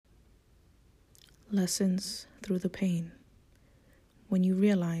Lessons through the pain. When you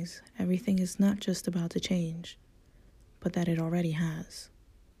realize everything is not just about to change, but that it already has.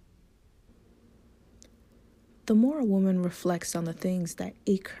 The more a woman reflects on the things that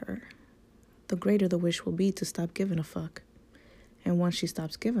ache her, the greater the wish will be to stop giving a fuck. And once she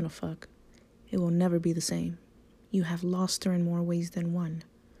stops giving a fuck, it will never be the same. You have lost her in more ways than one.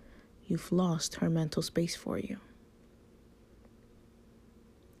 You've lost her mental space for you.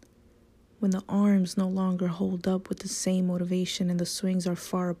 When the arms no longer hold up with the same motivation and the swings are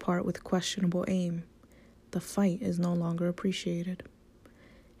far apart with questionable aim, the fight is no longer appreciated.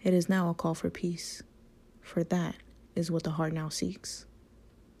 It is now a call for peace, for that is what the heart now seeks.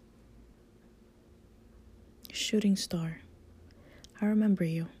 Shooting star. I remember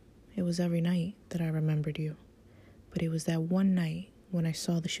you. It was every night that I remembered you. But it was that one night when I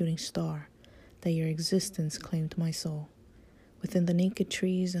saw the shooting star that your existence claimed my soul. Within the naked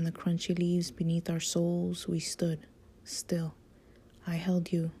trees and the crunchy leaves beneath our souls, we stood, still. I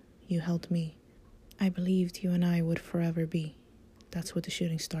held you, you held me. I believed you and I would forever be. That's what the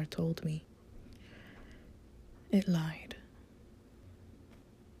shooting star told me. It lied.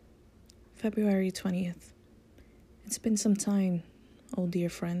 February 20th. It's been some time, oh dear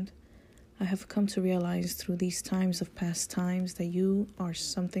friend. I have come to realize through these times of past times that you are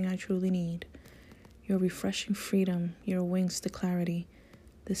something I truly need. Your refreshing freedom, your wings to clarity,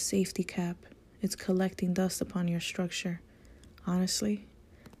 this safety cap, it's collecting dust upon your structure. Honestly,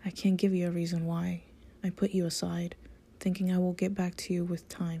 I can't give you a reason why. I put you aside, thinking I will get back to you with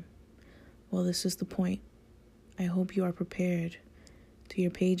time. Well, this is the point. I hope you are prepared. Do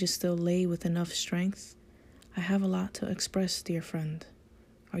your pages still lay with enough strength? I have a lot to express, dear friend.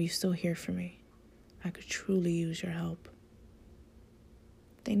 Are you still here for me? I could truly use your help.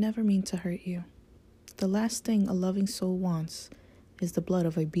 They never mean to hurt you. The last thing a loving soul wants is the blood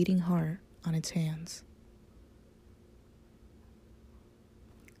of a beating heart on its hands.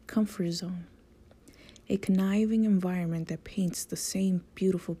 Comfort zone. A conniving environment that paints the same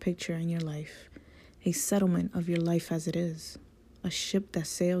beautiful picture in your life. A settlement of your life as it is. A ship that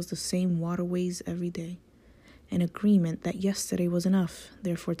sails the same waterways every day. An agreement that yesterday was enough,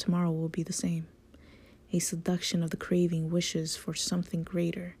 therefore tomorrow will be the same. A seduction of the craving wishes for something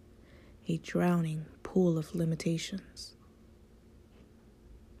greater. A drowning pool of limitations.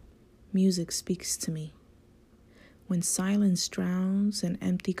 Music speaks to me. When silence drowns and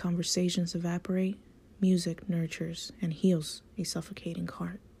empty conversations evaporate, music nurtures and heals a suffocating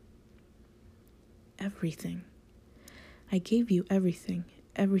heart. Everything. I gave you everything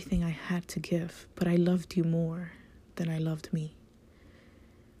I had to give, but I loved you more than I loved me.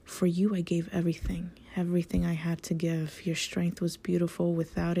 For you, I gave everything I had to give. Your strength was beautiful.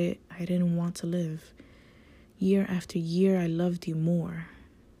 Without it, I didn't want to live. Year after year, I loved you more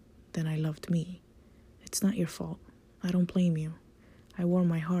than I loved me. It's not your fault. I don't blame you. I wore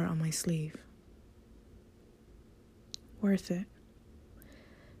my heart on my sleeve. Worth it.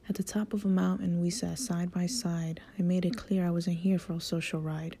 At the top of a mountain, we sat side by side. I made it clear I wasn't here for a social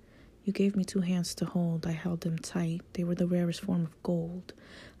ride. You gave me 2 hands to hold. I held them tight. They were the rarest form of gold.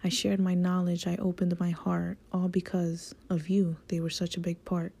 I shared my knowledge. I opened my heart. All because of you, they were such a big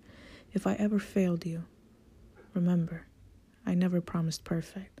part. If I ever failed you, remember, I never promised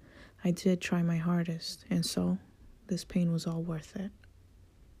perfect. I did try my hardest, and so this pain was all worth it.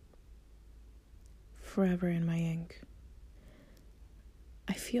 Forever in my ink.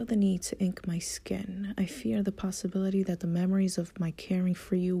 I feel the need to ink my skin. I fear the possibility that the memories of my caring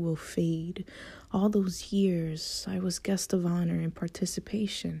for you will fade. All those years, I was guest of honor and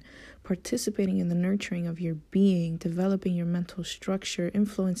participating in the nurturing of your being, developing your mental structure,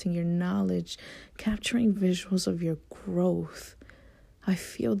 influencing your knowledge, capturing visuals of your growth. I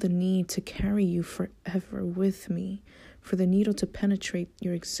feel the need to carry you forever with me, for the needle to penetrate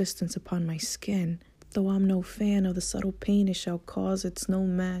your existence upon my skin. Though I'm no fan of the subtle pain it shall cause, it's no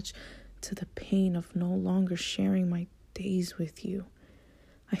match to the pain of no longer sharing my days with you.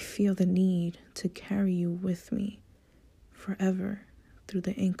 I feel the need to carry you with me forever through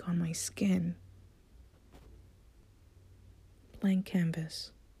the ink on my skin. Blank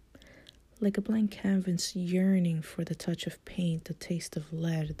canvas. Like a blank canvas yearning for the touch of paint, the taste of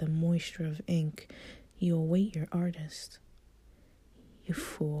lead, the moisture of ink, you await your artist. You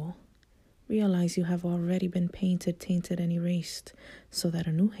fool. Realize you have already been painted, tainted, and erased, so that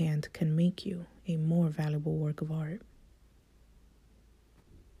a new hand can make you a more valuable work of art.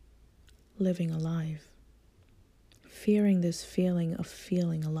 Living alive. Fearing this feeling of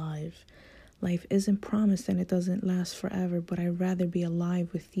feeling alive. Life isn't promised and it doesn't last forever, but I'd rather be alive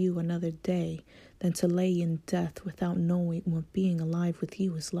with you another day than to lay in death without knowing what being alive with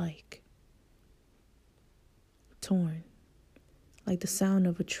you is like. torn. Like the sound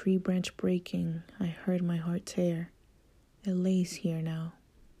of a tree branch breaking, I heard my heart tear. It lays here now,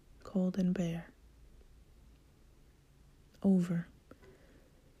 cold and bare. Over.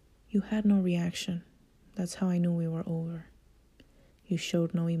 You had no reaction. That's how I knew we were over. You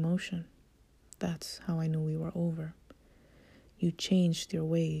showed no emotion. That's how I knew we were over. You changed your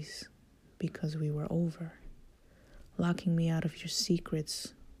ways because we were over. Locking me out of your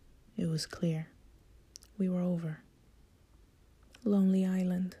secrets, it was clear. We were over. Lonely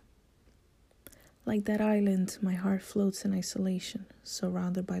island. Like that island, my heart floats in isolation,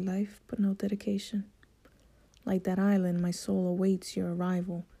 surrounded by life but no dedication. Like that island, my soul awaits your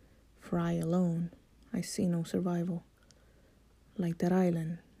arrival, for I alone, I see no survival. Like that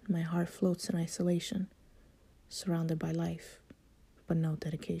island, my heart floats in isolation, surrounded by life but no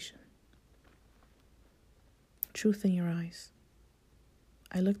dedication. Truth in your eyes.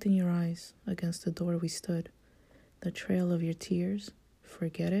 I looked in your eyes, against the door we stood. The trail of your tears,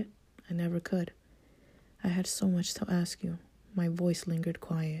 forget it, I never could. I had so much to ask you, my voice lingered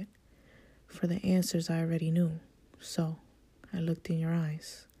quiet. For the answers I already knew, so I looked in your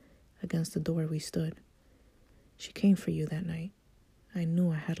eyes, against the door we stood. She came for you that night. I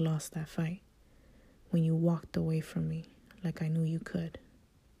knew I had lost that fight. When you walked away from me, like I knew you could,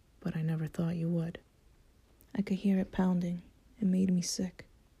 but I never thought you would. I could hear it pounding. It made me sick.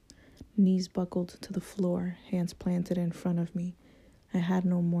 Knees buckled to the floor, hands planted in front of me. I had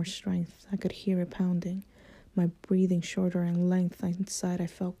no more strength. I could hear it pounding. My breathing shorter in length. Inside I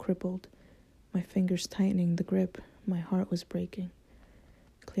felt crippled. My fingers tightening the grip. My heart was breaking.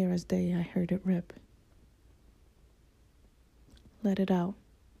 Clear as day, I heard it rip. Let it out.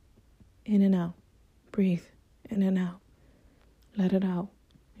 In and out. Breathe. In and out. Let it out.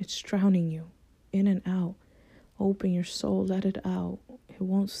 It's drowning you. In and out. Open your soul. Let it out. It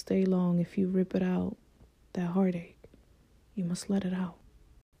won't stay long if you rip it out. That heartache. You must let it out.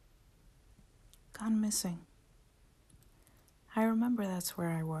 Gone missing. I remember that's where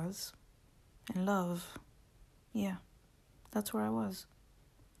I was. In love. Yeah, that's where I was.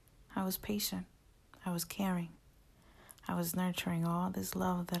 I was patient. I was caring. I was nurturing all this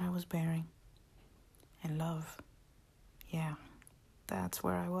love that I was bearing. In love. Yeah, that's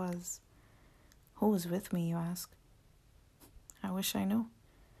where I was. Who was with me, you ask? I wish I knew.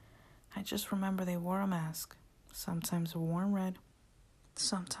 I just remember they wore a mask. Sometimes a warm red,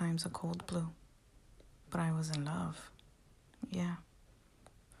 sometimes a cold blue. But I was in love. Yeah,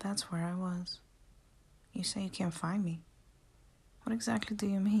 that's where I was. You say you can't find me. What exactly do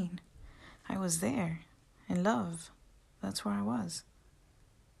you mean? I was there, in love. That's where I was.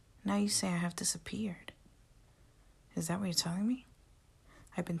 Now you say I have disappeared. Is that what you're telling me?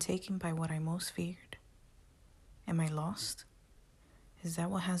 I've been taken by what I most feared. Am I lost? Is that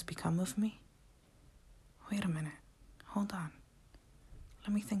what has become of me? Wait a minute. Hold on.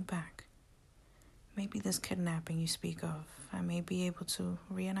 Let me think back. Maybe this kidnapping you speak of, I may be able to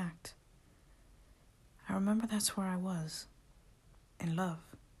reenact. I remember that's where I was. In love.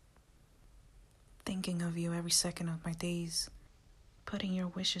 Thinking of you every second of my days. Putting your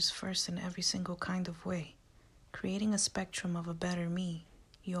wishes first in every single kind of way. Creating a spectrum of a better me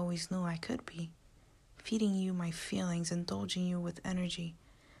you always knew I could be. Feeding you my feelings, indulging you with energy.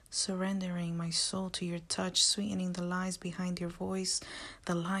 Surrendering my soul to your touch, sweetening the lies behind your voice,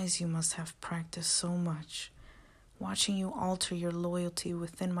 the lies you must have practiced so much. Watching you alter your loyalty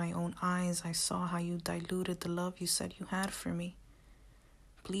within my own eyes, I saw how you diluted the love you said you had for me.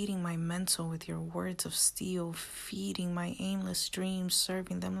 Bleeding my mental with your words of steel, feeding my aimless dreams,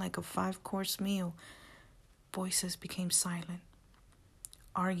 serving them like a 5-course meal. Voices became silent.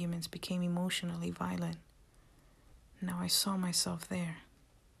 Arguments became emotionally violent. Now I saw myself there.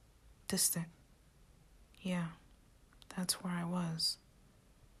 Distant. Yeah, that's where I was.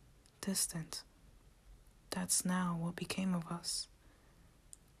 Distant. That's now what became of us.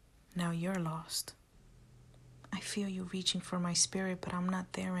 Now you're lost. I feel you reaching for my spirit, but I'm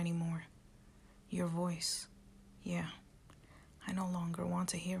not there anymore. Your voice. Yeah, I no longer want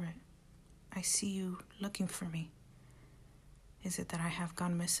to hear it. I see you looking for me. Is it that I have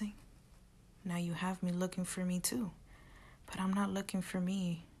gone missing? Now you have me looking for me too. But I'm not looking for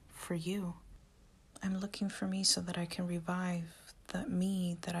me. For you. I'm looking for me so that I can revive the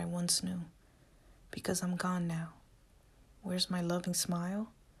me that I once knew. Because I'm gone now. Where's my loving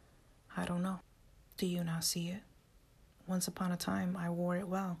smile? I don't know. Do you now see it? Once upon a time, I wore it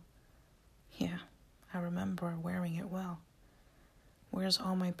well. Yeah, I remember wearing it well. Where's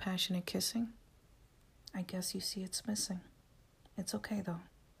all my passionate kissing? I guess you see it's missing. It's okay though.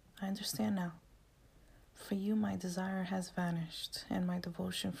 I understand now. For you, my desire has vanished, and my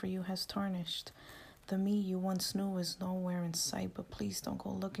devotion for you has tarnished. The me you once knew is nowhere in sight, but please don't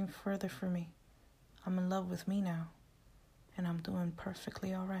go looking further for me. I'm in love with me now, and I'm doing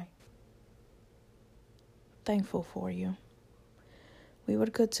perfectly alright. Thankful for you. We were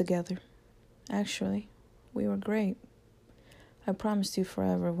good together. Actually, we were great. I promised you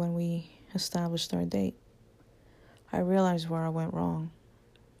forever when we established our date. I realized where I went wrong,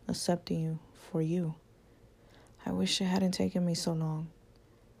 accepting you for you. I wish it hadn't taken me so long.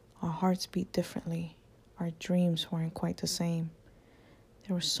 Our hearts beat differently. Our dreams weren't quite the same.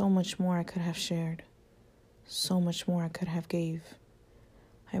 There was so much more I could have shared, so much more I could have gave.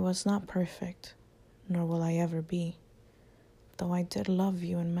 I was not perfect, nor will I ever be, though I did love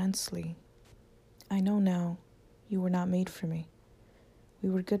you immensely. I know now you were not made for me. We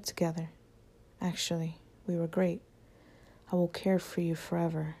were good together. Actually, we were great. I will care for you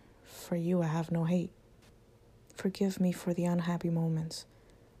forever. For you, I have no hate. Forgive me for the unhappy moments.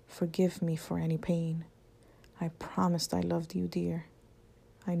 Forgive me for any pain. I promised I loved you, dear.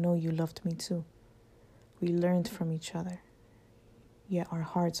 I know you loved me too. We learned from each other, yet our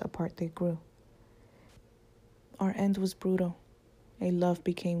hearts apart they grew. Our end was brutal. A love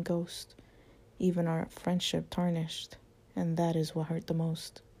became ghost. Even our friendship tarnished, and that is what hurt the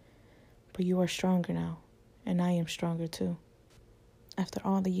most. But you are stronger now, and I am stronger too. After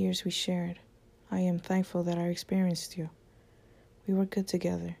all the years we shared, I am thankful that I experienced you. We were good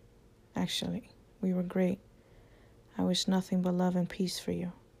together. Actually, we were great. I wish nothing but love and peace for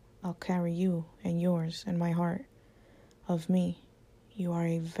you. I'll carry you and yours in my heart. Of me, you are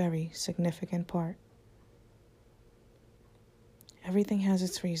a very significant part. Everything has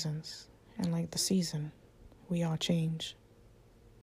its reasons, and like the season, we all change.